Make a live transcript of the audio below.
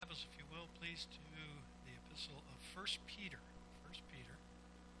studies to the epistle of First Peter. First Peter,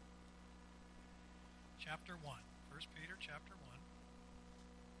 chapter 1. First Peter, chapter 1.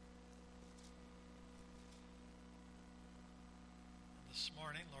 This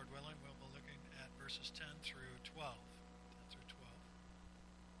morning, Lord willing, we'll be looking at verses 10 through 12. 10 through 12.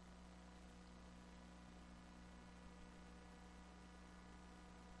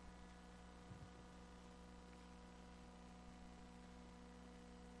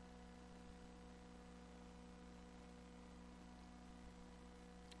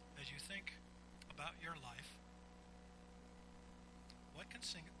 As you think about your life, what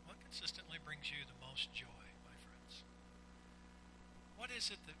consistently brings you the most joy, my friends? What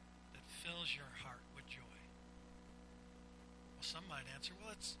is it that fills your heart with joy? Well, some might answer,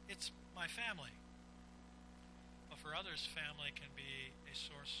 well, it's my family. But for others, family can be a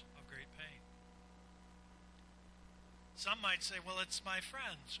source of great pain. Some might say, well, it's my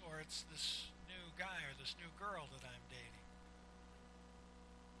friends, or it's this new guy or this new girl that I'm dating.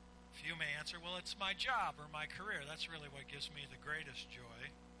 You may answer, well, it's my job or my career. That's really what gives me the greatest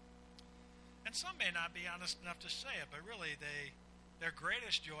joy. And some may not be honest enough to say it, but really their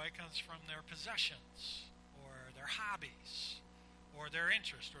greatest joy comes from their possessions or their hobbies or their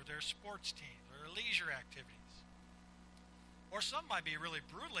interest or their sports teams or their leisure activities. Or some might be really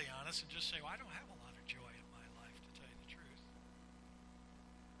brutally honest and just say, well, I don't have a lot of joy in my life, to tell you the truth.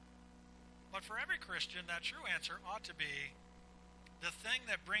 But for every Christian, that true answer ought to be, the thing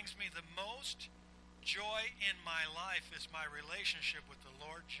that brings me the most joy in my life is my relationship with the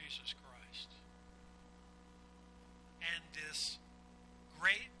Lord Jesus Christ. And this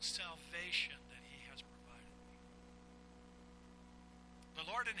great salvation that He has provided me. The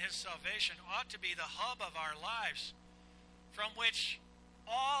Lord and His salvation ought to be the hub of our lives, from which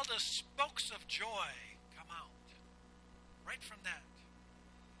all the spokes of joy come out. Right from that.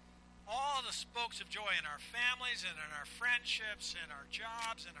 All the spokes of joy in our families and in our friendships and our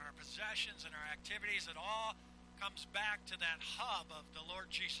jobs and our possessions and our activities, it all comes back to that hub of the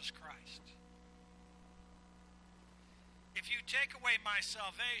Lord Jesus Christ. If you take away my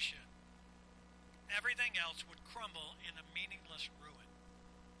salvation, everything else would crumble in a meaningless ruin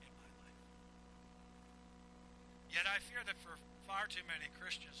in my life. Yet I fear that for far too many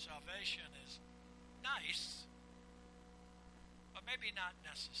Christians, salvation is nice, but maybe not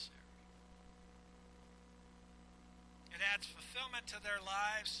necessary. It adds fulfillment to their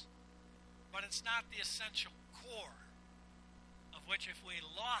lives, but it's not the essential core of which if we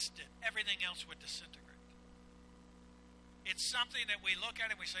lost it, everything else would disintegrate. It's something that we look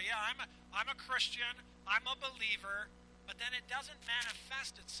at and we say, yeah, I'm a Christian, I'm a believer, but then it doesn't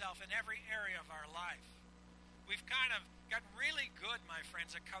manifest itself in every area of our life. We've kind of got really good, my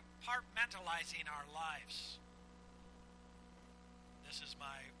friends, at compartmentalizing our lives. This is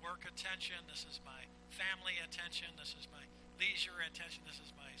my work attention, this is my family attention, this is my leisure attention, this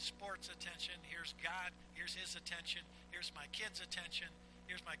is my sports attention, here's God, here's His attention, here's my kids' attention,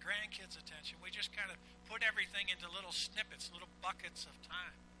 here's my grandkids' attention. We just kind of put everything into little snippets, little buckets of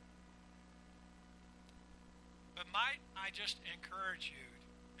time. But might I just encourage you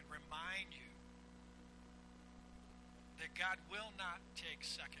and remind you that God will not take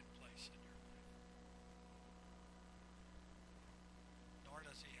second place in your life. Nor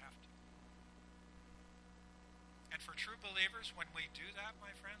does He have to. And for true believers, when we do that,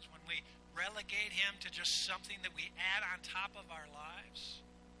 my friends, when we relegate Him to just something that we add on top of our lives,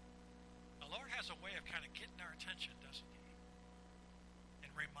 the Lord has a way of kind of getting our attention, doesn't He?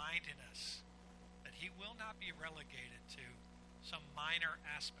 And reminding us that He will not be relegated to some minor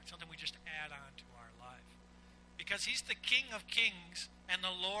aspect, something we just add on to our life. Because He's the King of kings and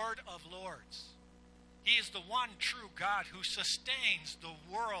the Lord of lords. He is the one true God who sustains the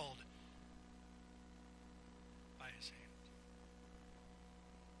world by His hand.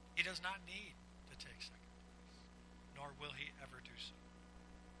 He does not need to take second place, nor will He ever do so.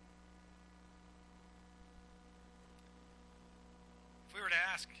 If we were to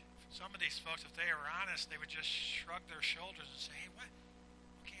ask some of these folks, if they were honest, they would just shrug their shoulders and say, hey, what?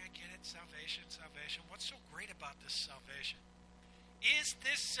 Okay, I get it, salvation. What's so great about this salvation? Is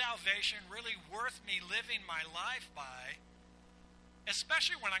this salvation really worth me living my life by,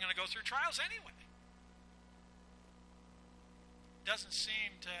 especially when I'm going to go through trials anyway? Doesn't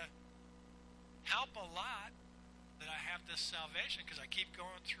seem to help a lot that I have this salvation because I keep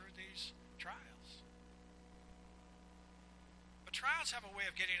going through these trials. But trials have a way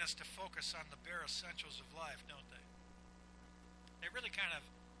of getting us to focus on the bare essentials of life, don't they? They really kind of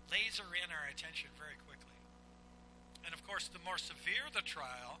laser in our attention very quickly. And of course, the more severe the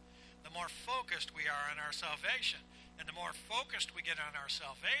trial, the more focused we are on our salvation. And the more focused we get on our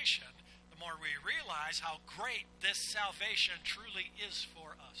salvation, the more we realize how great this salvation truly is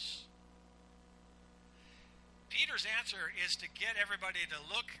for us. Peter's answer is to get everybody to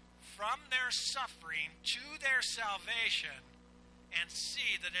look from their suffering to their salvation and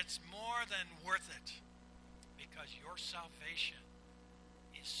see that it's more than worth it, because your salvation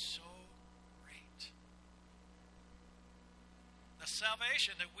is so great. The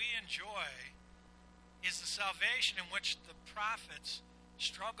salvation that we enjoy is the salvation in which the prophets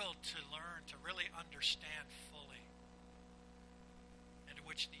struggled to learn, to really understand fully, and to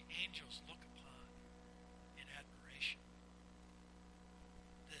which the angels look upon in admiration.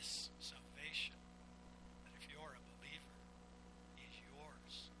 This salvation, that if you're a believer, is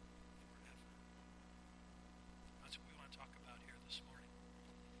yours forever. That's what we want to talk about here this morning.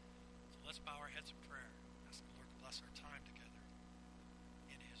 So let's bow our heads in prayer. Ask the Lord to bless our time together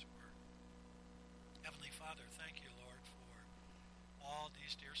in His Word. Heavenly Father, thank you, Lord, for all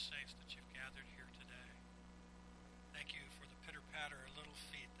these dear saints that you've gathered here today. Thank you for the pitter-patter of little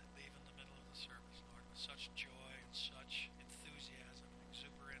feet that leave in the middle of the service, Lord, with such joy and such enthusiasm and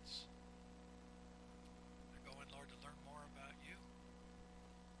exuberance. They're going, Lord, to learn more about you,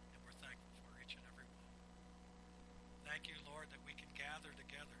 and we're thankful for each and every one. Thank you, Lord, that we can gather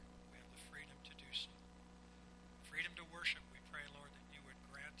together. We have the freedom to do so. Freedom to worship. We pray, Lord, that you would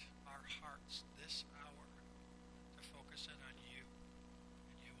grant our hearts this hour to focus in on you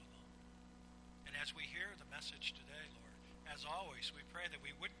and you alone. And as we hear the message today, Lord, as always, we pray that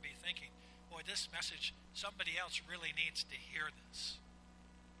we wouldn't be thinking, boy, this message, somebody else really needs to hear this.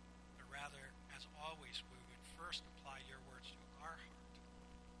 But rather, as always, we would first apply your words to our heart.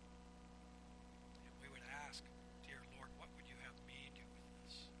 And we would ask, dear Lord, what would you have me do with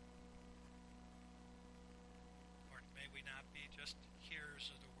this? Lord, may we not be just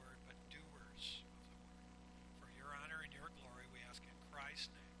hearers of the word, but doers of the word. For your honor and your glory, we ask in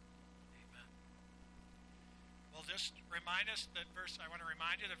Christ's name. Amen. Well, just remind us that I want to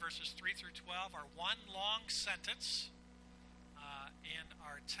remind you that verses 3 through 12 are one long sentence in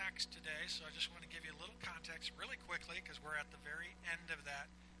our text today. So I just want to give you a little context really quickly, because we're at the very end of that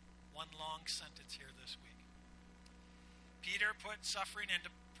one long sentence here this week. Peter put suffering into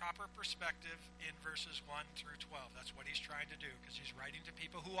proper perspective in verses 1 through 12. That's what he's trying to do, because he's writing to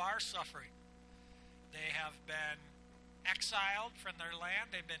people who are suffering. They have been exiled from their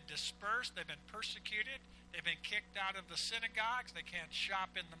land. They've been dispersed. They've been persecuted. They've been kicked out of the synagogues. They can't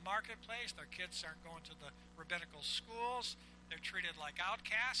shop in the marketplace. Their kids aren't going to the rabbinical schools. They're treated like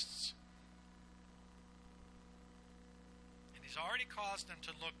outcasts. And he's already caused them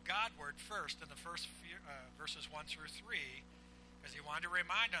to look Godward first in the first few, verses 1 through 3, because he wanted to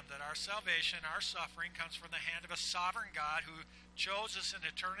remind them that our salvation, our suffering, comes from the hand of a sovereign God who chose us in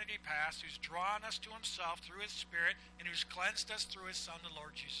eternity past, who's drawn us to himself through his Spirit, and who's cleansed us through his Son, the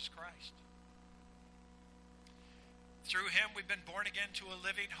Lord Jesus Christ. Through him we've been born again to a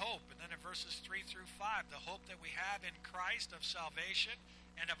living hope. And then in verses 3 through 5, the hope that we have in Christ of salvation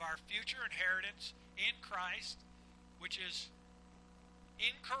and of our future inheritance in Christ, which is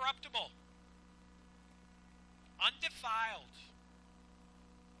incorruptible, undefiled,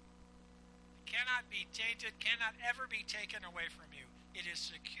 cannot be tainted, cannot ever be taken away from you. It is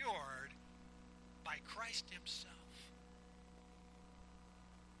secured by Christ himself.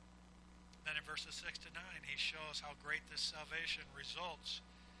 Then in verses 6 to 9, he shows how great this salvation results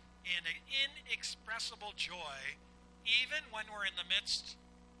in an inexpressible joy, even when we're in the midst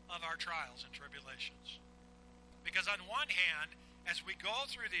of our trials and tribulations. Because on one hand, as we go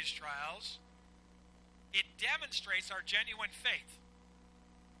through these trials, it demonstrates our genuine faith.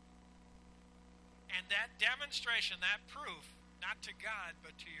 And that demonstration, that proof, not to God,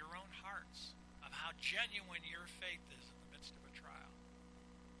 but to your own hearts, of how genuine your faith is in the midst of a trial,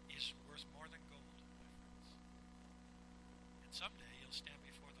 is worth more than gold, my friends. And someday you'll stand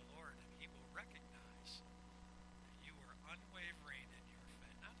before the Lord and he will recognize that you were unwavering in your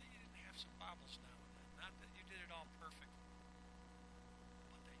faith. Not that you didn't have some bobbles now and then, not that you did it all perfectly,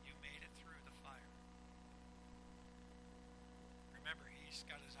 but that you made it through the fire. Remember, he's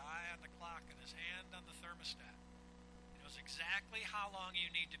got his eye on the clock and his hand on the thermostat. He knows exactly how long you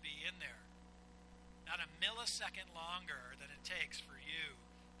need to be in there. Not a millisecond longer than it takes for you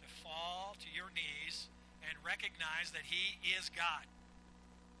to fall to your knees and recognize that he is God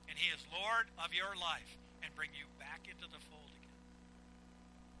and he is Lord of your life, and bring you back into the fold again.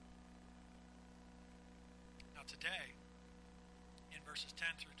 Now today, in verses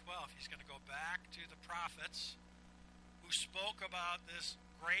 10 through 12, he's going to go back to the prophets who spoke about this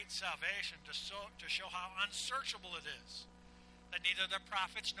great salvation to show how unsearchable it is, that neither the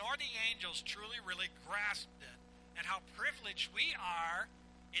prophets nor the angels truly really grasped it, and how privileged we are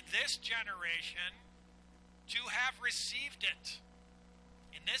in this this generation to have received it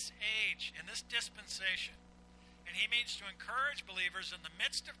in this age, in this dispensation. And he means to encourage believers in the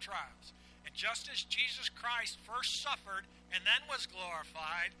midst of trials. And just as Jesus Christ first suffered and then was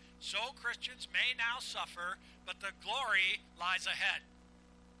glorified, so Christians may now suffer, but the glory lies ahead.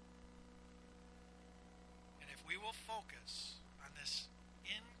 And if we will focus on this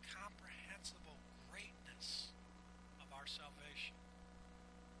incomprehensible greatness of our salvation,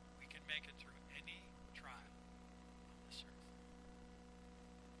 we can make it through any trial on this earth.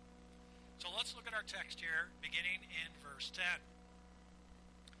 So let's look at our text here, beginning in verse 10.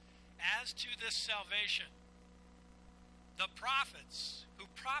 As to this salvation, the prophets who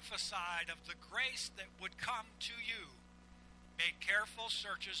prophesied of the grace that would come to you made careful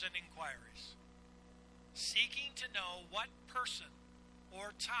searches and inquiries, seeking to know what person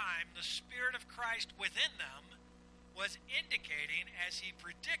or time the Spirit of Christ within them was indicating as he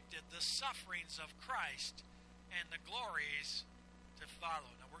predicted the sufferings of Christ and the glories to follow.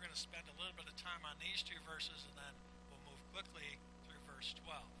 Now we're going to spend a little bit of time on these two verses, and then we'll move quickly through verse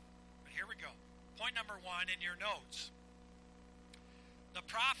 12. But here we go. Point number 1 in your notes. The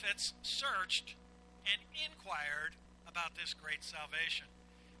prophets searched and inquired about this great salvation.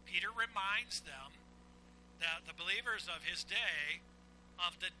 Peter reminds them, that the believers of his day,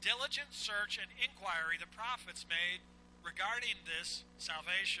 of the diligent search and inquiry the prophets made regarding this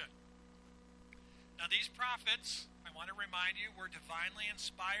salvation. Now these prophets, I want to remind you, were divinely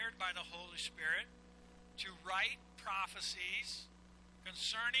inspired by the Holy Spirit to write prophecies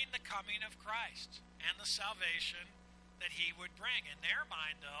concerning the coming of Christ and the salvation that he would bring. In their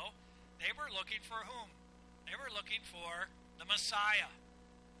mind, though, they were looking for whom? They were looking for the Messiah.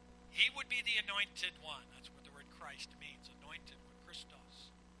 He would be the anointed one. That's what the word Christ means, anointed one,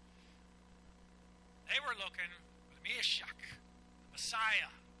 Christos. They were looking for the Meshach, the Messiah,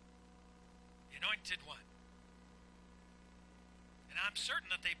 the anointed one. And I'm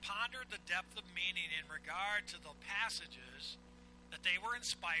certain that they pondered the depth of meaning in regard to the passages that they were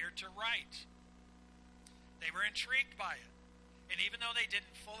inspired to write. They were intrigued by it. And even though they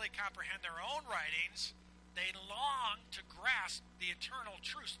didn't fully comprehend their own writings, they longed to grasp the eternal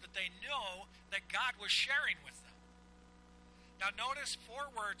truths that they know that God was sharing with them. Now notice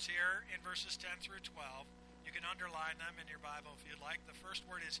 4 words here in verses 10 through 12. You can underline them in your Bible if you'd like. The first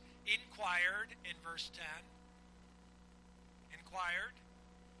word is inquired in verse 10. Inquired.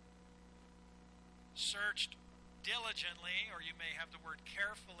 Searched diligently, or you may have the word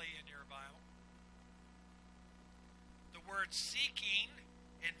carefully in your Bible. The word seeking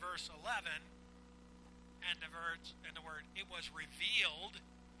in verse 11, and the word it was revealed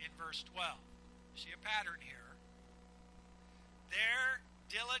in verse 12. See a pattern here. Their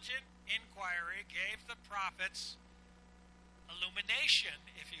diligent inquiry gave the prophets illumination,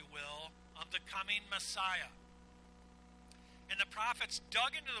 if you will, of the coming Messiah. And the prophets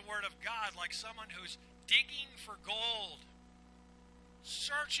dug into the Word of God like someone who's digging for gold,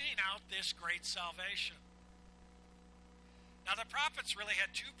 searching out this great salvation. Now the prophets really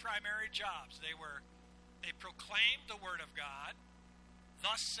had 2 primary jobs. They proclaimed the Word of God,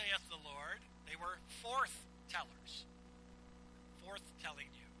 thus saith the Lord. They were forth-tellers, forth-telling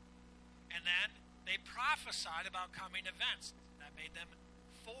you. And then they prophesied about coming events. That made them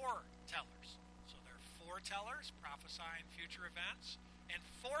foretellers. So they're foretellers, prophesying future events, and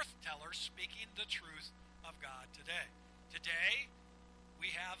forth-tellers, speaking the truth of God today. Today,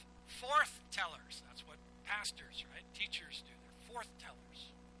 we have forth-tellers. That's what pastors, right? Teachers do. They're forth-tellers.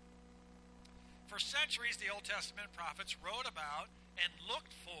 For centuries, the Old Testament prophets wrote about and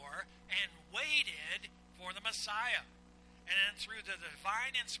looked for and waited for the Messiah. And then through the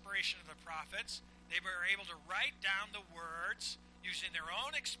divine inspiration of the prophets, they were able to write down the words, using their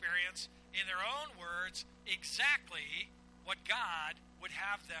own experience, in their own words, exactly what God would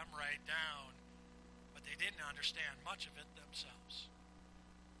have them write down. But they didn't understand much of it themselves.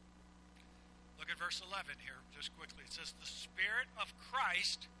 Look at verse 11 here, just quickly. It says, the Spirit of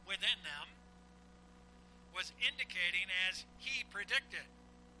Christ within them was indicating as he predicted.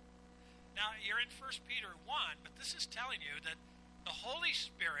 Now, you're in 1 Peter 1, but this is telling you that the Holy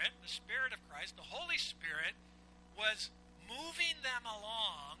Spirit, the Spirit of Christ, the Holy Spirit was moving them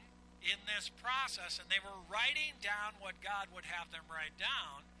along in this process, and they were writing down what God would have them write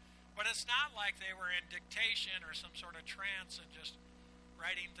down, but it's not like they were in dictation or some sort of trance and just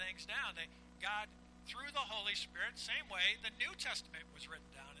writing things down. God, through the Holy Spirit, same way the New Testament was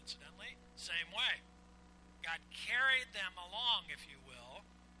written down, incidentally, same way. God carried them along, if you will,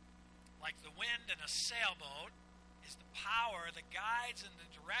 like the wind in a sailboat is the power that guides and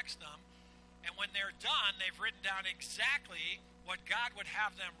that directs them. And when they're done, they've written down exactly what what God would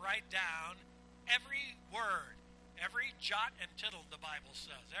have them write down, every word, every jot and tittle, the Bible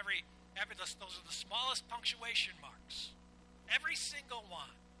says, those are the smallest punctuation marks. Every single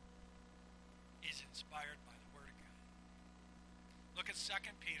one is inspired by the Word of God. Look at 2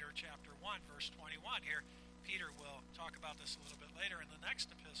 Peter chapter 1, verse 21. Here, Peter will talk about this a little bit later in the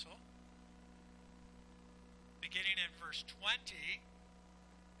next epistle. Beginning in verse 20,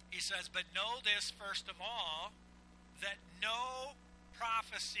 he says, "But know this first of all, that no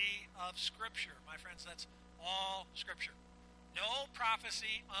prophecy of Scripture," my friends, that's all Scripture. No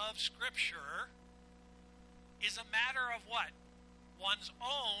prophecy of Scripture is a matter of what? One's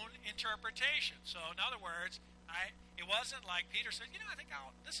own interpretation. So, in other words, it wasn't like Peter said, I think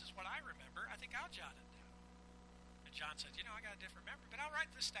this is what I remember. I think I'll jot it down. And John said, I got a different memory, but I'll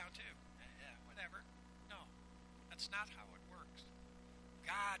write this down too. Yeah, whatever. No, that's not how it works.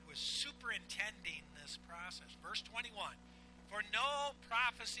 God was superintending this process. Verse 21, "For no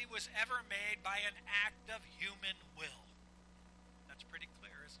prophecy was ever made by an act of human will." That's pretty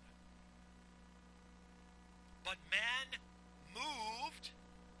clear, isn't it? "But men moved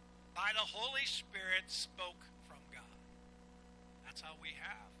by the Holy Spirit spoke from God." That's how we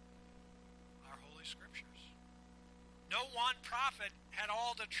have our Holy Scriptures. "No one prophet had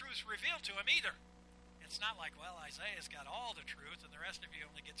all the truth revealed to him either." It's not like, Isaiah's got all the truth and the rest of you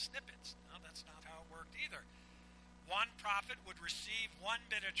only get snippets. No, that's not how it worked either. One prophet would receive one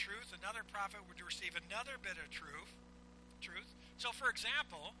bit of truth, another prophet would receive another bit of truth. So, for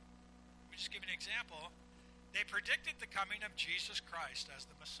example, let me just give you an example. They predicted the coming of Jesus Christ as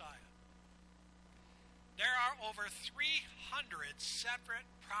the Messiah. There are over 300 separate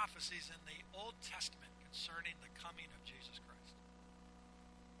prophecies in the Old Testament concerning the coming of Jesus Christ.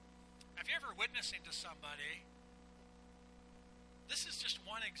 Have you ever witnessing to somebody? This is just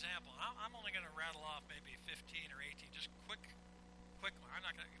one example. I'm only going to rattle off maybe 15 or 18, just quick one.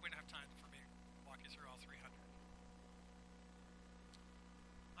 We wouldn't have time for me to walk you through all 300.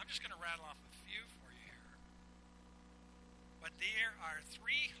 I'm just going to rattle off a few for you here. But there are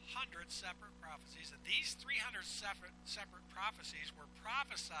 300 separate prophecies, and these 300 separate prophecies were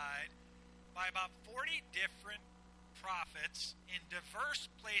prophesied by about 40 different prophets in diverse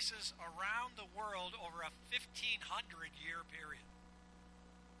places around the world over a 1,500-year period.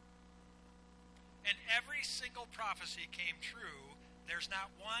 And every single prophecy came true. There's not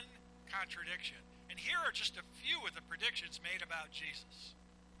one contradiction. And here are just a few of the predictions made about Jesus.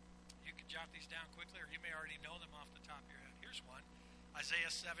 You can jot these down quickly, or you may already know them off the top of your head. Here's one. Isaiah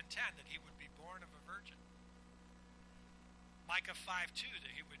 7:10, that he would be born of a virgin. Micah 5:2,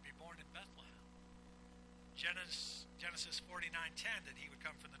 that he would be born in Bethlehem. Genesis 49:10, that he would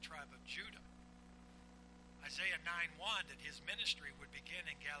come from the tribe of Judah. Isaiah 9:1, that his ministry would begin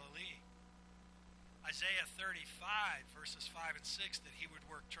in Galilee. Isaiah 35, verses 5 and 6, that he would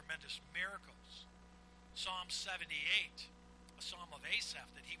work tremendous miracles. Psalm 78, a psalm of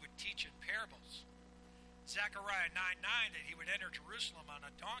Asaph, that he would teach in parables. Zechariah 9:9, that he would enter Jerusalem on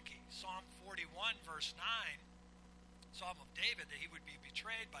a donkey. Psalm 41, verse 9, Psalm of David, that he would be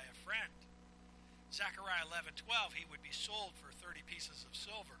betrayed by a friend. Zechariah 11:12, he would be sold for 30 pieces of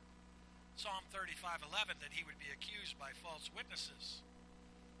silver. Psalm 35:11, that he would be accused by false witnesses.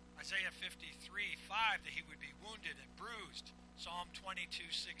 Isaiah 53:5, that he would be wounded and bruised. Psalm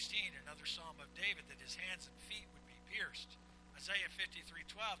 22:16, another psalm of David, that his hands and feet would be pierced. Isaiah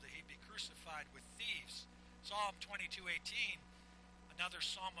 53:12, that he'd be crucified with thieves. Psalm 22:18, another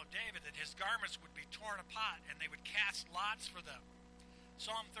psalm of David, that his garments would be torn apart and they would cast lots for them.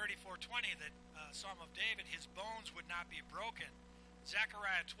 Psalm 34:20, that psalm of David, his bones would not be broken.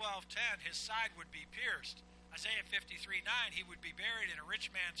 Zechariah 12:10, his side would be pierced. Isaiah 53:9, he would be buried in a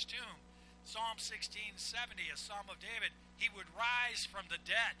rich man's tomb. Psalm 16:70, a psalm of David, he would rise from the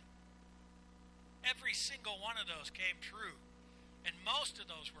dead. Every single one of those came true. And most of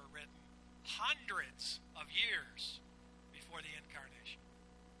those were written hundreds of years before the incarnation.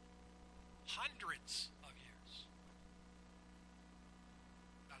 Hundreds of years.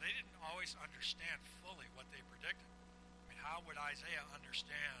 Now, they didn't always understand fully what they predicted. I mean, how would Isaiah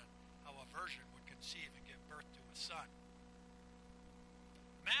understand how a virgin would conceive and give birth to a son?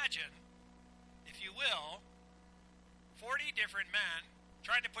 Imagine, if you will, 40 different men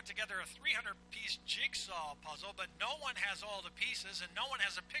trying to put together a 300-piece jigsaw puzzle, but no one has all the pieces and no one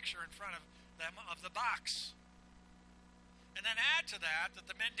has a picture in front of them of the box. And then add to that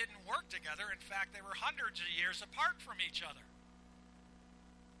the men didn't work together. In fact, they were hundreds of years apart from each other.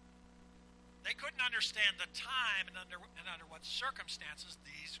 They couldn't understand the time and under what circumstances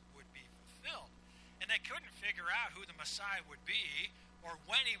these would be fulfilled. And they couldn't figure out who the Messiah would be, or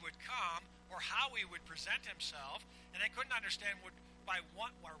when he would come, or how he would present himself, and they couldn't understand where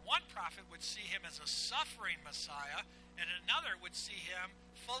one prophet would see him as a suffering Messiah, and another would see him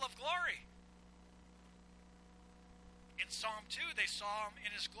full of glory. In Psalm 2, they saw him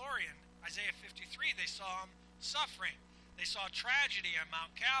in his glory. In Isaiah 53, they saw him suffering. They saw tragedy on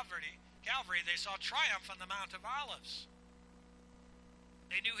Mount Calvary. They saw triumph on the Mount of Olives.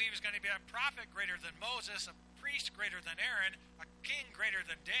 They knew he was going to be a prophet greater than Moses, a priest greater than Aaron, a king greater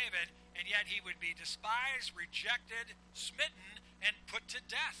than David, and yet he would be despised, rejected, smitten, and put to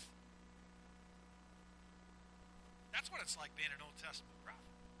death. That's what it's like being an Old Testament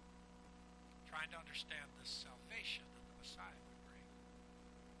prophet, trying to understand this salvation that the Messiah would bring.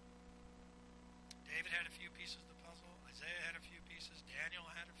 David had a few pieces of the puzzle. Isaiah had a few pieces. Daniel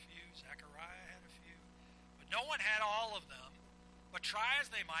had a few. Zechariah had a few. But no one had all of them. But try as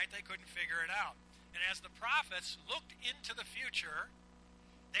they might, they couldn't figure it out. And as the prophets looked into the future,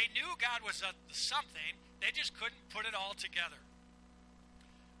 they knew God was up to something. They just couldn't put it all together.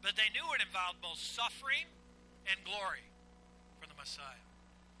 But they knew it involved both suffering and glory for the Messiah.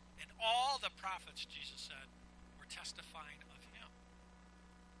 And all the prophets, Jesus said, were testifying of him.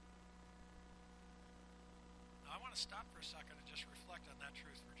 Now, I want to stop for a second and just reflect on that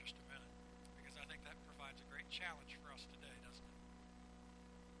truth for just a minute, because I think that provides a great challenge for us today, doesn't it?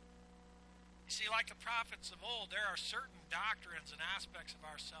 You see, like the prophets of old, there are certain doctrines and aspects of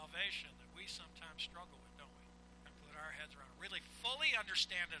our salvation that we sometimes struggle with, don't we? And put our heads around, really fully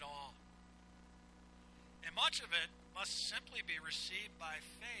understand it all. And much of it must simply be received by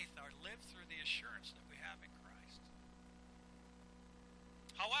faith or lived through the assurance that we have in Christ.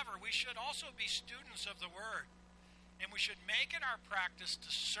 However, we should also be students of the Word, and we should make it our practice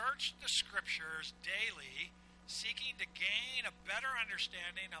to search the Scriptures daily, seeking to gain a better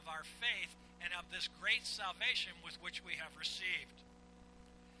understanding of our faith and of this great salvation with which we have received.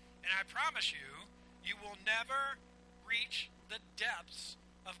 And I promise you, you will never reach the depths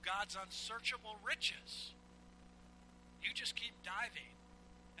of God's unsearchable riches. You just keep diving,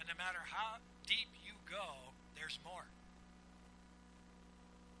 and no matter how deep you go, there's more.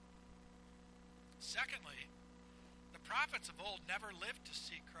 Secondly, the prophets of old never lived to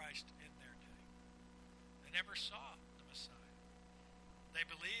see Christ in their day. They never saw the Messiah. They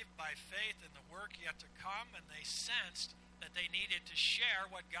believed by faith in the work yet to come, and they sensed that they needed to share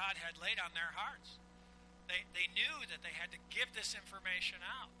what God had laid on their hearts. They knew that they had to give this information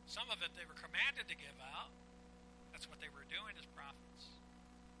out. Some of it they were commanded to give out. That's what they were doing as prophets.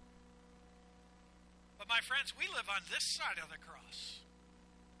 But my friends, we live on this side of the cross.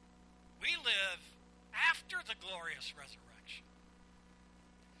 We live after the glorious resurrection.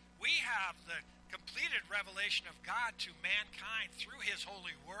 We have the completed revelation of God to mankind through His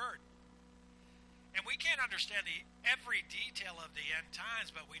holy word. And we can't understand every detail of the end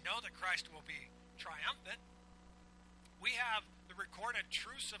times, but we know that Christ will be triumphant. We have the recorded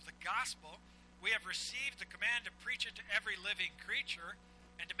truths of the gospel. We have received the command to preach it to every living creature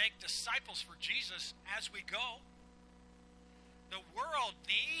and to make disciples for Jesus as we go. The world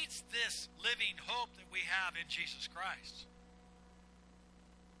needs this living hope that we have in Jesus Christ.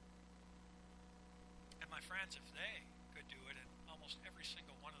 And my friends, if they could do it, and almost every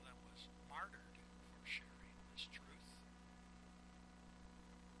single one of them was martyred for sharing this truth,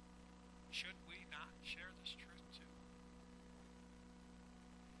 should we not share this truth too?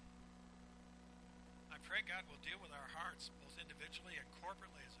 I pray God will deal with our hearts, both individually and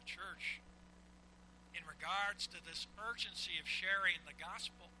corporately as a church, in regards to this urgency of sharing the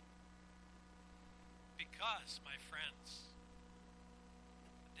gospel. Because, my friends,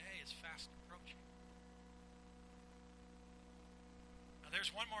 the day is fast approaching. Now,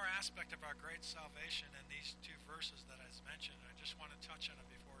 there's one more aspect of our great salvation in these two verses that I mentioned, and I just want to touch on it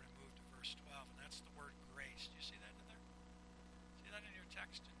before we move to verse 12, and that's the word grace. Do you see that in there? See that in your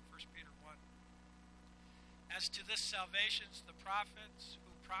text in 1 Peter 1? As to this salvation, the prophets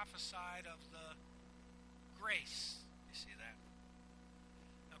who prophesied of the grace. You see that?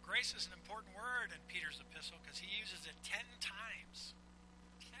 Now, grace is an important word in Peter's epistle because he uses it 10 times.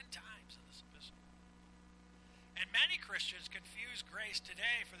 10 times in this epistle. And many Christians confuse grace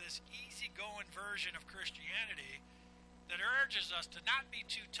today for this easygoing version of Christianity that urges us to not be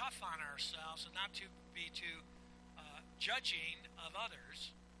too tough on ourselves and not to be too judging of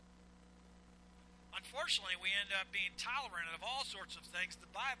others. Unfortunately, we end up being tolerant of all sorts of things the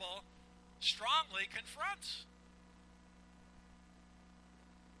Bible strongly confronts.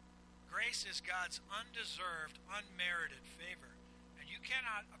 Grace is God's undeserved, unmerited favor. And you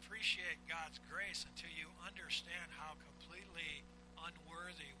cannot appreciate God's grace until you understand how completely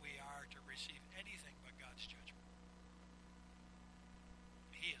unworthy we are to receive anything but God's judgment.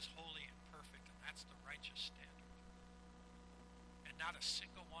 He is holy and perfect. righteous standard. And not a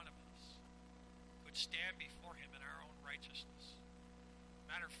single one of us could stand before him in our own righteousness.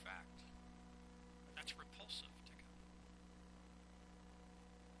 Matter of fact, that's repulsive to God.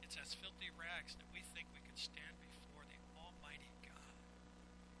 It's as filthy rags that we think we could stand before the Almighty God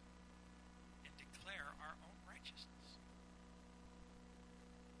and declare our own righteousness.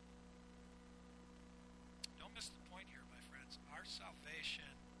 Don't miss the point here, my friends. Our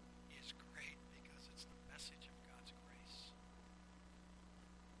salvation is great because it's the message of God's grace.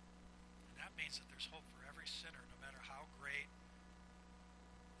 And that means that there's hope for every sinner, no matter how great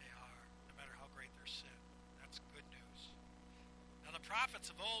they are, no matter how great their sin. That's good news. Now, the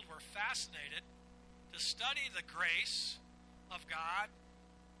prophets of old were fascinated to study the grace of God,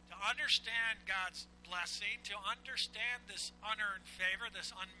 to understand God's blessing, to understand this unearned favor,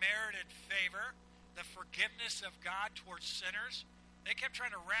 this unmerited favor, the forgiveness of God towards sinners. They kept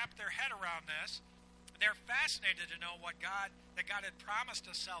trying to wrap their head around this. They're fascinated to know that God had promised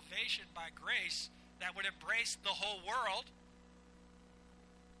us salvation by grace that would embrace the whole world.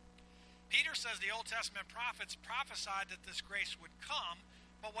 Peter says the Old Testament prophets prophesied that this grace would come,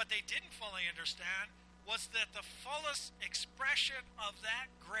 but what they didn't fully understand was that the fullest expression of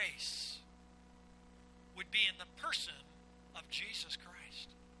that grace would be in the person of Jesus Christ.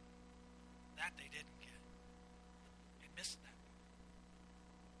 That they didn't get. They missed that.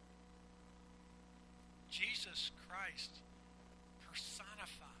 Jesus Christ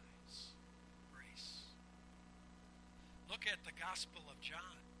personifies grace. Look at the Gospel of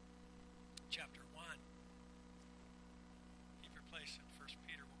John, chapter 1. Keep your place in 1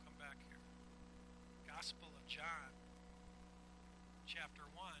 Peter. We'll come back here. Gospel of John, chapter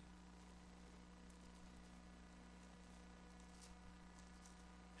 1.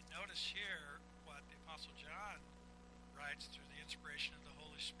 And notice here what the Apostle John writes through the inspiration of the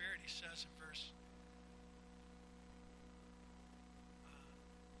Holy Spirit. He says in verse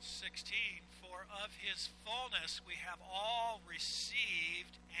 16, "For of his fullness we have all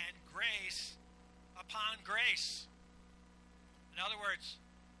received, and grace upon grace." In other words,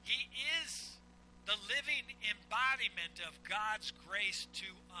 he is the living embodiment of God's grace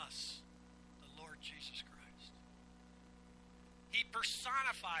to us, the Lord Jesus Christ. He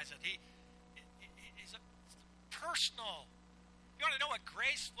personifies it. He is a personal. You want to know what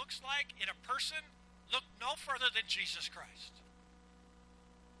grace looks like in a person? Look no further than Jesus Christ.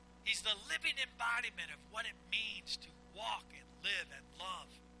 He's the living embodiment of what it means to walk and live and love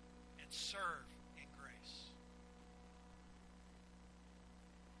and serve in grace.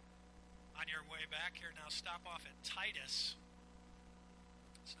 On your way back here now, stop off at Titus.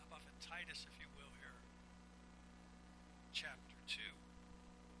 Stop off at Titus, if you will, here. Chapter 2.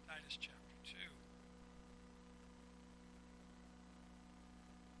 Titus chapter 2.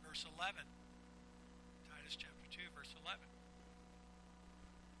 Verse 11. Titus chapter 2, verse 11.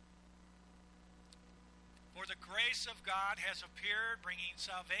 "For the grace of God has appeared, bringing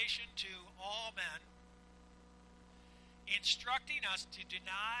salvation to all men, instructing us to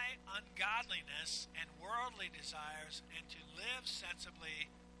deny ungodliness and worldly desires, and to live sensibly,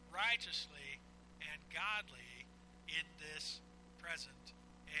 righteously, and godly in this present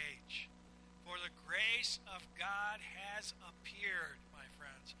age. For the grace of God has appeared," my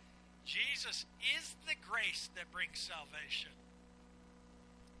friends. Jesus is the grace that brings salvation.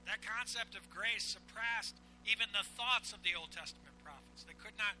 That concept of grace surpassed even the thoughts of the Old Testament prophets. They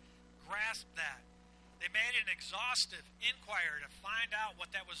could not grasp that. They made an exhaustive inquiry to find out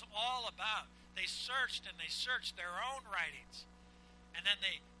what that was all about. They searched and they searched their own writings. And then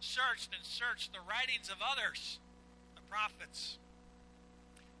they searched and searched the writings of others, the prophets.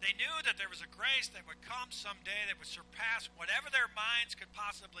 They knew that there was a grace that would come someday that would surpass whatever their minds could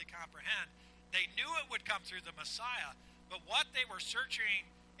possibly comprehend. They knew it would come through the Messiah. But what they were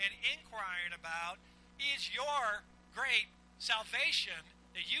searching and inquiring about is your great salvation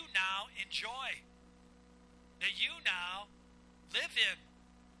that you now enjoy, that you now live in.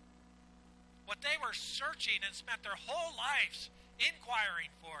 What they were searching and spent their whole lives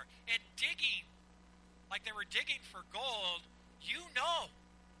inquiring for and digging, like they were digging for gold, you know.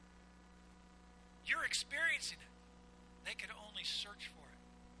 You're experiencing it. They could only search for it.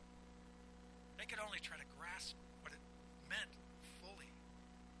 They could only try to grasp what it meant fully.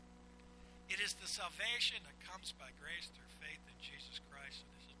 It is the salvation that comes by grace through faith in Jesus Christ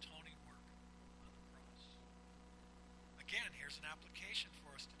and his atoning work on the cross. Again, here's an application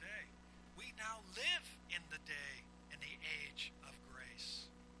for us today. We now live in the day, in the age of grace.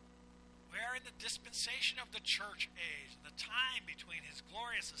 We are in the dispensation of the church age, the time between his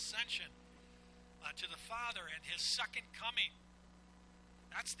glorious ascension to the Father and his second coming.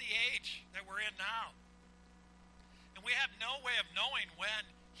 That's the age that we're in now. And we have no way of knowing when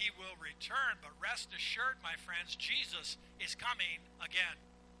he will return, but rest assured, my friends, Jesus is coming again.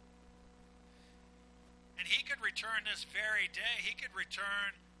 And he could return this very day. He could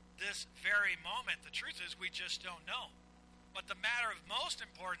return this very moment. The truth is, we just don't know. But the matter of most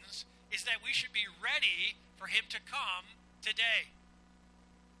importance is that we should be ready for him to come today.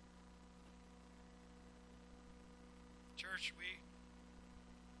 Church,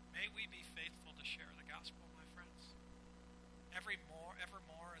 may we be faithful to share the gospel, my friends.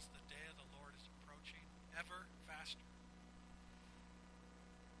 Evermore as the day of the Lord is approaching, ever faster.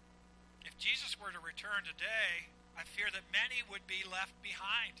 If Jesus were to return today, I fear that many would be left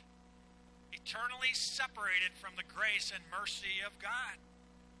behind, eternally separated from the grace and mercy of God.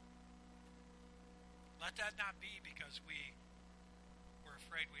 Let that not be because we were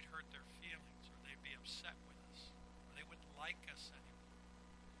afraid we'd hurt their feelings, or they'd be upset with us, or they wouldn't like us anymore.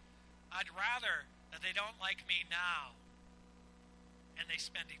 I'd rather that they don't like me now and they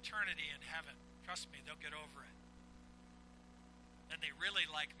spend eternity in heaven. Trust me, they'll get over it. Then they really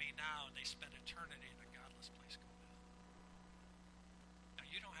like me now and they spend eternity in a godless place called hell. Now,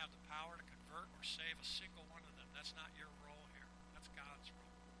 you don't have the power to convert or save a single one of them. That's not your role here. That's God's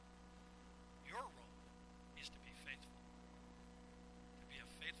role. Your role is to be faithful. To be a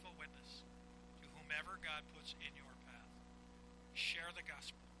faithful witness to whomever God puts in your path. Share the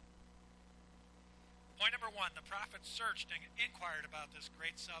gospel. Point number 1, the prophets searched and inquired about this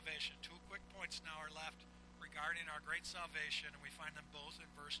great salvation. 2 quick points now are left regarding our great salvation, and we find them both in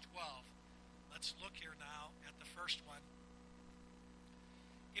verse 12. Let's look here now at the first one.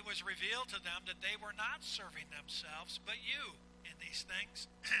 It was revealed to them that they were not serving themselves, but you in these things,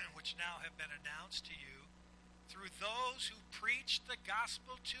 which now have been announced to you through those who preached the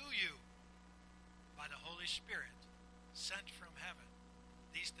gospel to you by the Holy Spirit sent from heaven.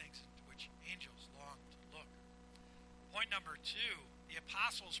 These things into which angels long to look. Point number 2, the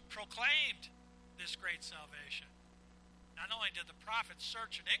apostles proclaimed this great salvation. Not only did the prophets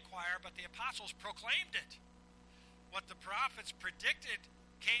search and inquire, but the apostles proclaimed it. What the prophets predicted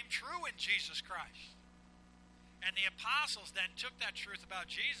came true in Jesus Christ. And the apostles then took that truth about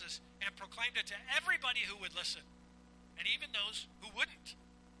Jesus and proclaimed it to everybody who would listen, and even those who wouldn't.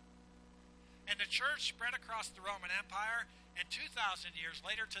 And the church spread across the Roman Empire, and 2,000 years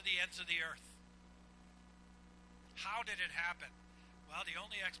later to the ends of the earth. How did it happen? Well, the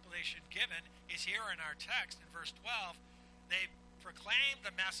only explanation given is here in our text in verse 12. They proclaimed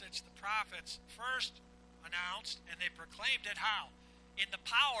the message the prophets first announced, and they proclaimed it how? In the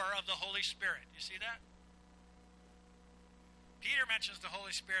power of the Holy Spirit. You see that? Peter mentions the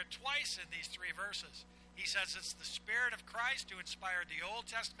Holy Spirit twice in these 3 verses. He says it's the Spirit of Christ who inspired the Old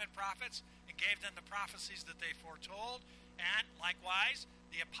Testament prophets and gave them the prophecies that they foretold. And likewise,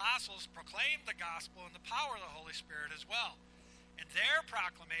 the apostles proclaimed the gospel in the power of the Holy Spirit as well. And their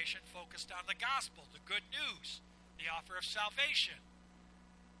proclamation focused on the gospel, the good news, the offer of salvation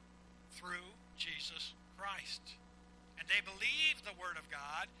through Jesus Christ. And they believed the Word of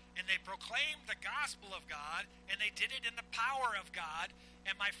God, and they proclaimed the gospel of God, and they did it in the power of God.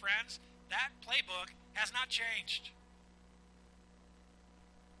 And my friends, that playbook has not changed.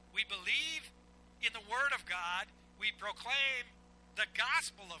 We believe in the Word of God, we proclaim the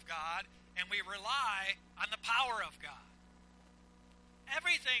gospel of God, and we rely on the power of God.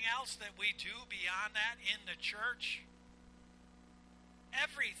 Everything else that we do beyond that in the church,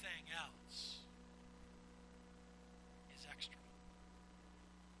 everything else is extra.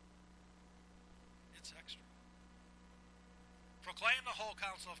 It's extra. Proclaim the whole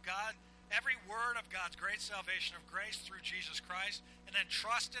counsel of God, every word of God's great salvation of grace through Jesus Christ, and then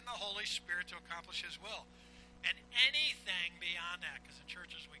trust in the Holy Spirit to accomplish His will. And anything beyond that, because in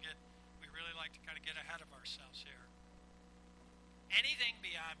churches we really like to kind of get ahead of ourselves here. Anything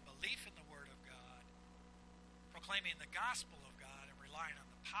beyond belief in the Word of God, proclaiming the gospel of God, and relying on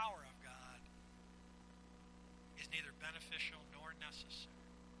the power of God is neither beneficial nor necessary.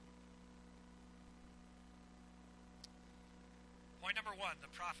 Point number 1,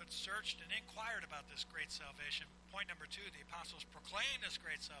 the prophets searched and inquired about this great salvation. Point number 2, the apostles proclaimed this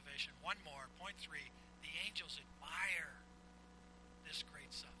great salvation. One more. Point 3, the angels admire this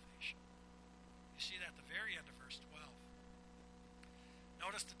great salvation. You see that at the very end of verse 12.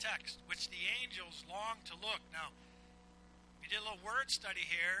 Notice the text, which the angels long to look. Now, we did a little word study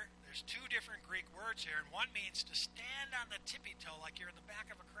here. There's 2 different Greek words here, and one means to stand on the tippy toe, like you're in the back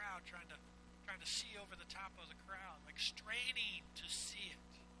of a crowd trying to see over the top of the crowd, like straining to see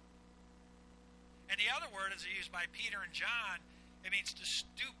it. And the other word is used by Peter and John. It means to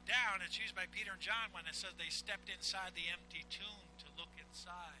stoop down. It's used by Peter and John when it says they stepped inside the empty tomb to look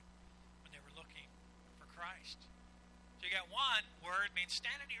inside when they were looking for Christ. So you got one word means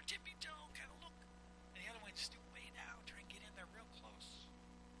stand on your tippy toe, kind of look. And the other one, stoop way down, try and get in there real close.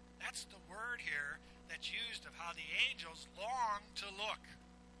 That's the word here that's used of how the angels long to look.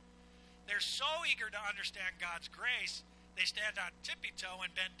 They're so eager to understand God's grace, they stand on tippy toe and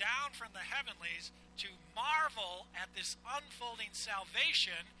bend down from the heavenlies to marvel at this unfolding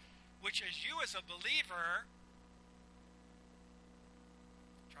salvation, which as you as a believer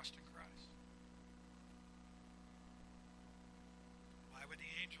trust in Christ. Why would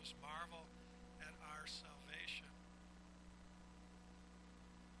the angels marvel at our salvation?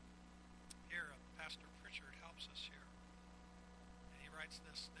 Here, Pastor Pritchard helps us here. And he writes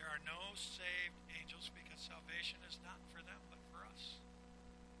this: there are no saved angels because salvation is not for them but for us.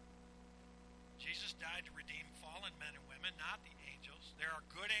 Jesus died to redeem fallen men and women, not the angels. There are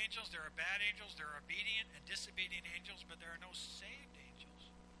good angels, there are bad angels, there are obedient and disobedient angels, but there are no saved angels.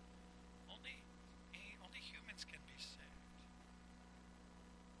 Only humans can be saved.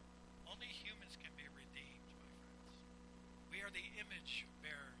 Only humans can be redeemed, my friends. We are the image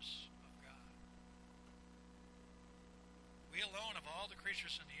bearers of God. We alone of all the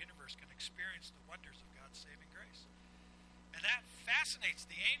creatures in the universe can experience the wonders of God's saving grace. And that fascinates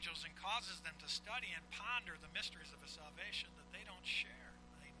the angels and causes them to study and ponder the mysteries of a salvation that they don't share.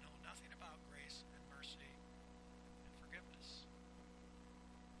 They know nothing about grace and mercy and forgiveness.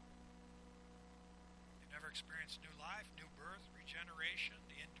 They've never experienced new life, new birth, regeneration,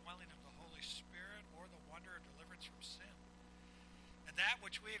 the indwelling of the Holy Spirit, or the wonder of deliverance from sin. And that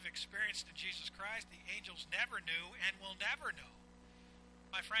which we have experienced in Jesus Christ, the angels never knew and will never know.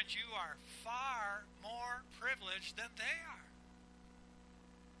 My friends, you are far more privileged than they are.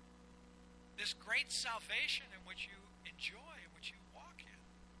 This great salvation in which you enjoy, in which you walk in.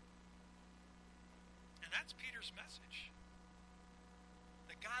 And that's Peter's message.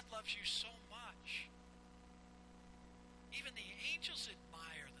 That God loves you so much. Even the angels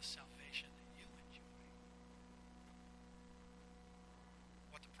admire the salvation that you enjoy.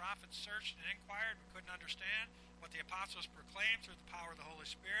 What the prophets searched and inquired and couldn't understand, what the apostles proclaimed through the power of the Holy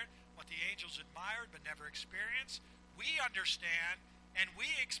Spirit, what the angels admired but never experienced, we understand and we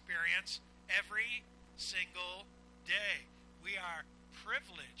experience every single day. We are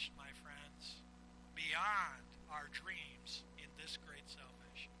privileged, my friends, beyond our dreams in this great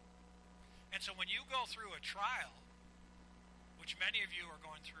salvation. And so when you go through a trial, which many of you are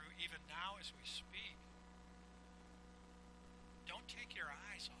going through even now as we speak, don't take your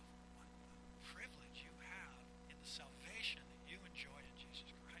eyes off what privilege you have in the salvation that you enjoy in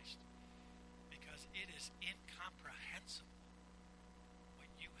Jesus Christ, because it is incomprehensible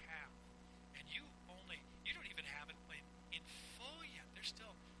what you have. And you don't even have it in full yet.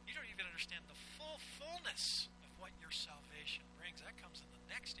 You don't even understand the fullness of what your salvation brings. That comes in the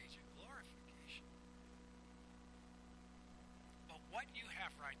next stage of glorification. But what you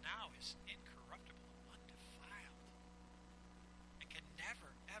have right now is incorruptible, undefiled. It can never,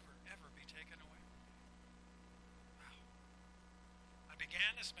 ever, ever be taken away. Wow. I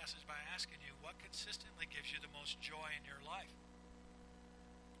began this message by asking you what consistently gives you the most joy in your life.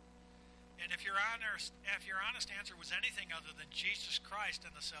 And if your honest answer was anything other than Jesus Christ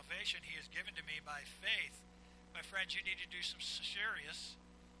and the salvation he has given to me by faith, my friends, you need to do some serious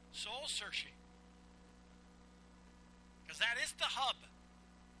soul searching. Because that is the hub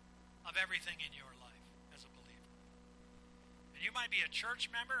of everything in your life as a believer. And you might be a church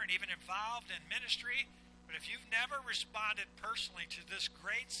member and even involved in ministry, but if you've never responded personally to this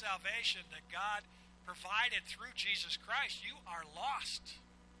great salvation that God provided through Jesus Christ, you are lost.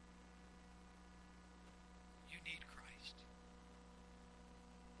 You need Christ.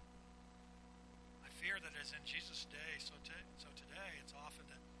 I fear that as in Jesus' day, so today, it's often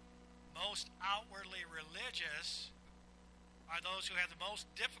that most outwardly religious are those who have the most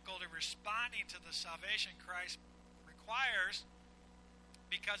difficulty responding to the salvation Christ requires,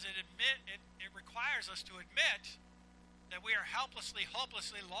 because it requires us to admit that we are helplessly,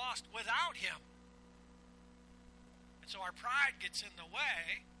 hopelessly lost without him. And so our pride gets in the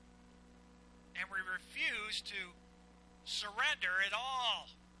way, and we refuse to surrender it all.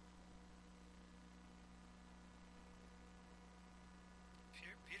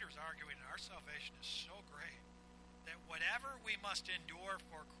 Peter's arguing that our salvation is so great that whatever we must endure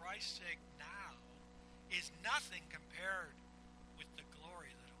for Christ's sake now is nothing compared with the glory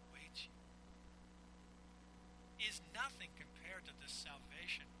that awaits you. Is nothing compared to the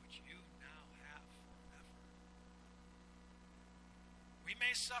salvation which you now have forever. We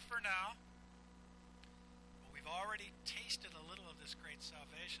may suffer now, but we've already tasted a little of this great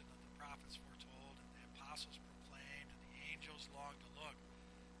salvation that the prophets foretold and the apostles proclaimed and the angels longed to look.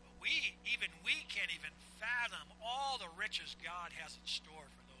 But even we can't even fathom all the riches God has in store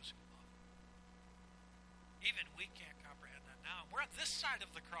for those who love Him. Even we can't comprehend that now. We're on this side of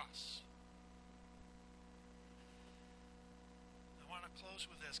the cross. I want to close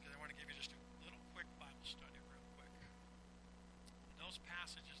with this because I want to give you just a little quick Bible study real quick. In those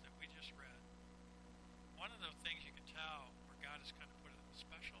passages that we just read, one of the things you can tell where God has kind of put a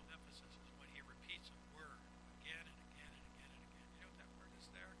special emphasis is when He repeats a word again and again and again and again. You know what that word is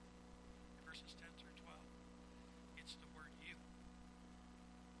there? In verses 10 through 12. It's the word you.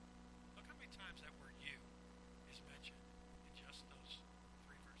 Look how many times that word you is mentioned in just those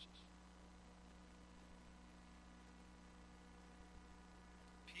 3 verses.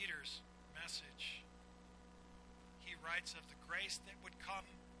 Peter's message, he writes of the grace that would come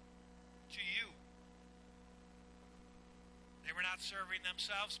to you. They were not serving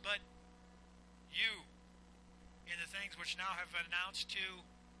themselves, but you, in the things which now have been announced to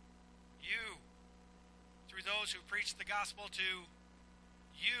you, through those who preach the gospel to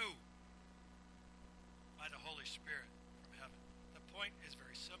you by the Holy Spirit from heaven. The point is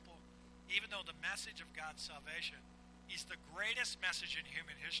very simple. Even though the message of God's salvation is the greatest message in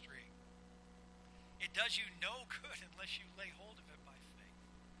human history, it does you no good unless you lay hold of it by faith.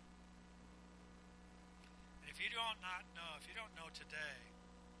 And if you don't know today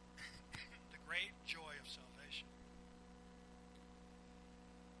the great joy of salvation,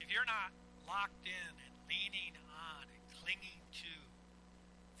 if you're not locked in and leaning on and clinging to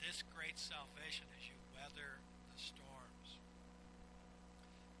this great salvation as you weather the storms,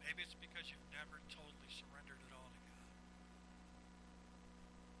 maybe it's because you've never totally surrendered it all to God.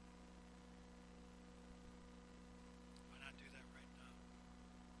 Why not do that right now?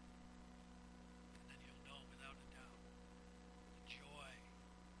 And then you'll know without a doubt the joy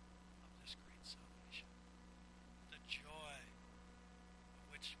of this great salvation. The joy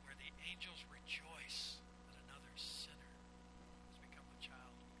of which where the angels rejoice that another sinner has become a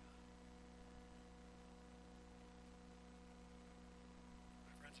child of God.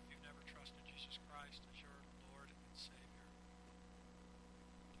 My friends, if you've never trusted Jesus Christ as your Lord and Savior,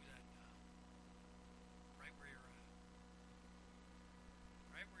 do that now. Right where you're at.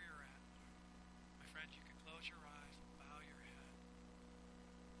 Right where you're at. My friends, you can close your eyes and bow your head.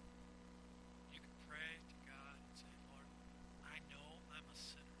 You can pray to God and say, Lord, I know I'm a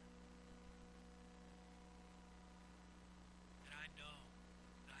sinner. And I know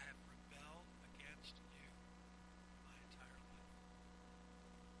that I have rebelled against you my entire life.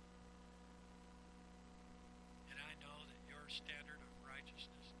 And I know that your standard of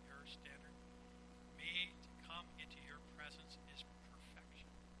righteousness, your standard for me to come into your presence is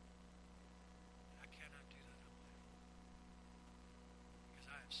perfection. And I cannot do that on my own. Because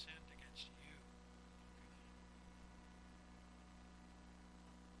I have sinned against you, God.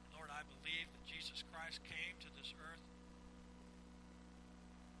 Lord, I believe that Jesus Christ came to this earth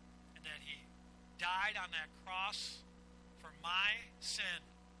and that He died on that cross for my sin.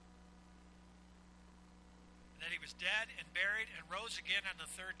 And that He was dead and buried and rose again on the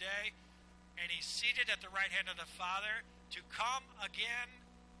 3rd day. And He's seated at the right hand of the Father to come again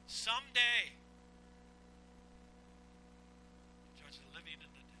someday to judge the living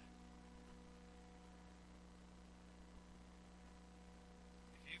and the dead.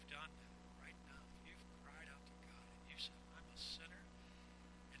 If you've done that right now, if you've cried out to God and you said, I'm a sinner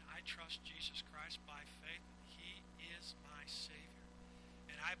and I trust Jesus Christ by faith, He is my Savior.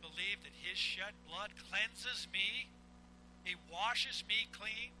 And I believe that His shed blood cleanses me, He washes me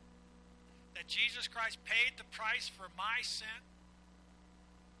clean, that Jesus Christ paid the price for my sin.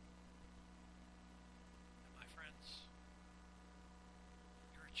 And my friends,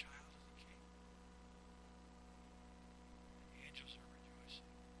 you're a child of the King. The angels are rejoicing.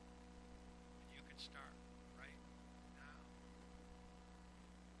 And you can start right now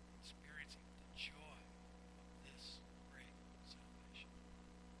experiencing the joy of this great salvation.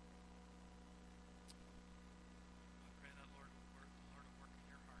 I pray that Lord will work in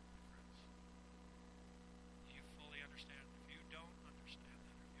your heart, my friends. You fully understand. If you don't understand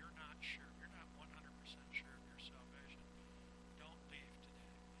that, if you're not sure, if you're not 100% sure of your salvation, don't leave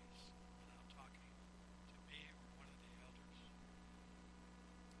today, please, without talking to me or one of the elders,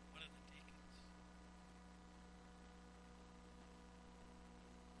 one of the deacons.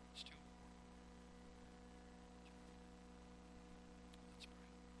 It's too important. Let's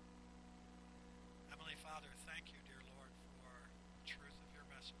pray. Heavenly Father, thank you, dear Lord, for the truth of your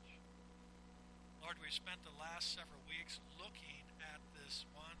message. Lord, we've spent the last several weeks looking at this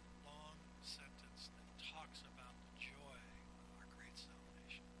one long sentence that talks about the joy of our great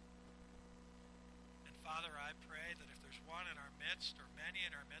salvation. And Father, I pray that if there's one in our midst or many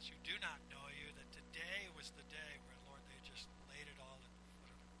in our midst circumstance, who do not know you, that today was the day where, Lord, they just laid it all at the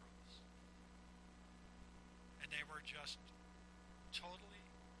foot of the cross. And they were just totally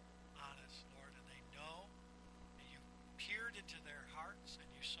honest, Lord, and they know that you peered into their hearts and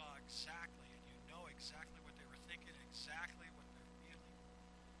you saw exactly, and you know exactly what they were thinking, exactly what they're feeling.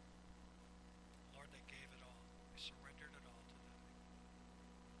 Lord, they gave it all. They surrendered it all to them.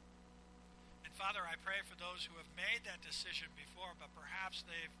 And Father, I pray for those who have made that decision before, but perhaps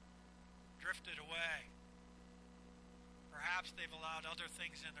they've drifted away. Perhaps they've allowed other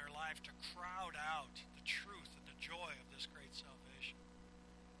things in their life to crowd out the truth and the joy of this great salvation.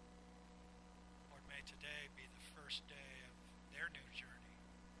 Lord, may today be the first day of their new journey,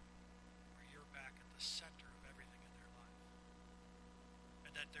 where you're back at the center of everything in their life.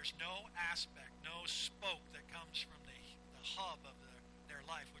 And that there's no aspect, no spoke that comes from the hub of their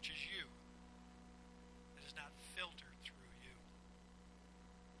life, which is you, that is not filtered through you.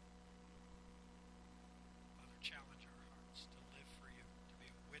 Father, challenge our hearts to live for you, to be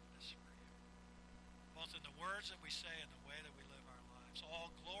a witness for you, both in the words that we say and the way that we live our lives.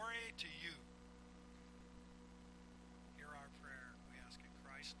 All glory to you.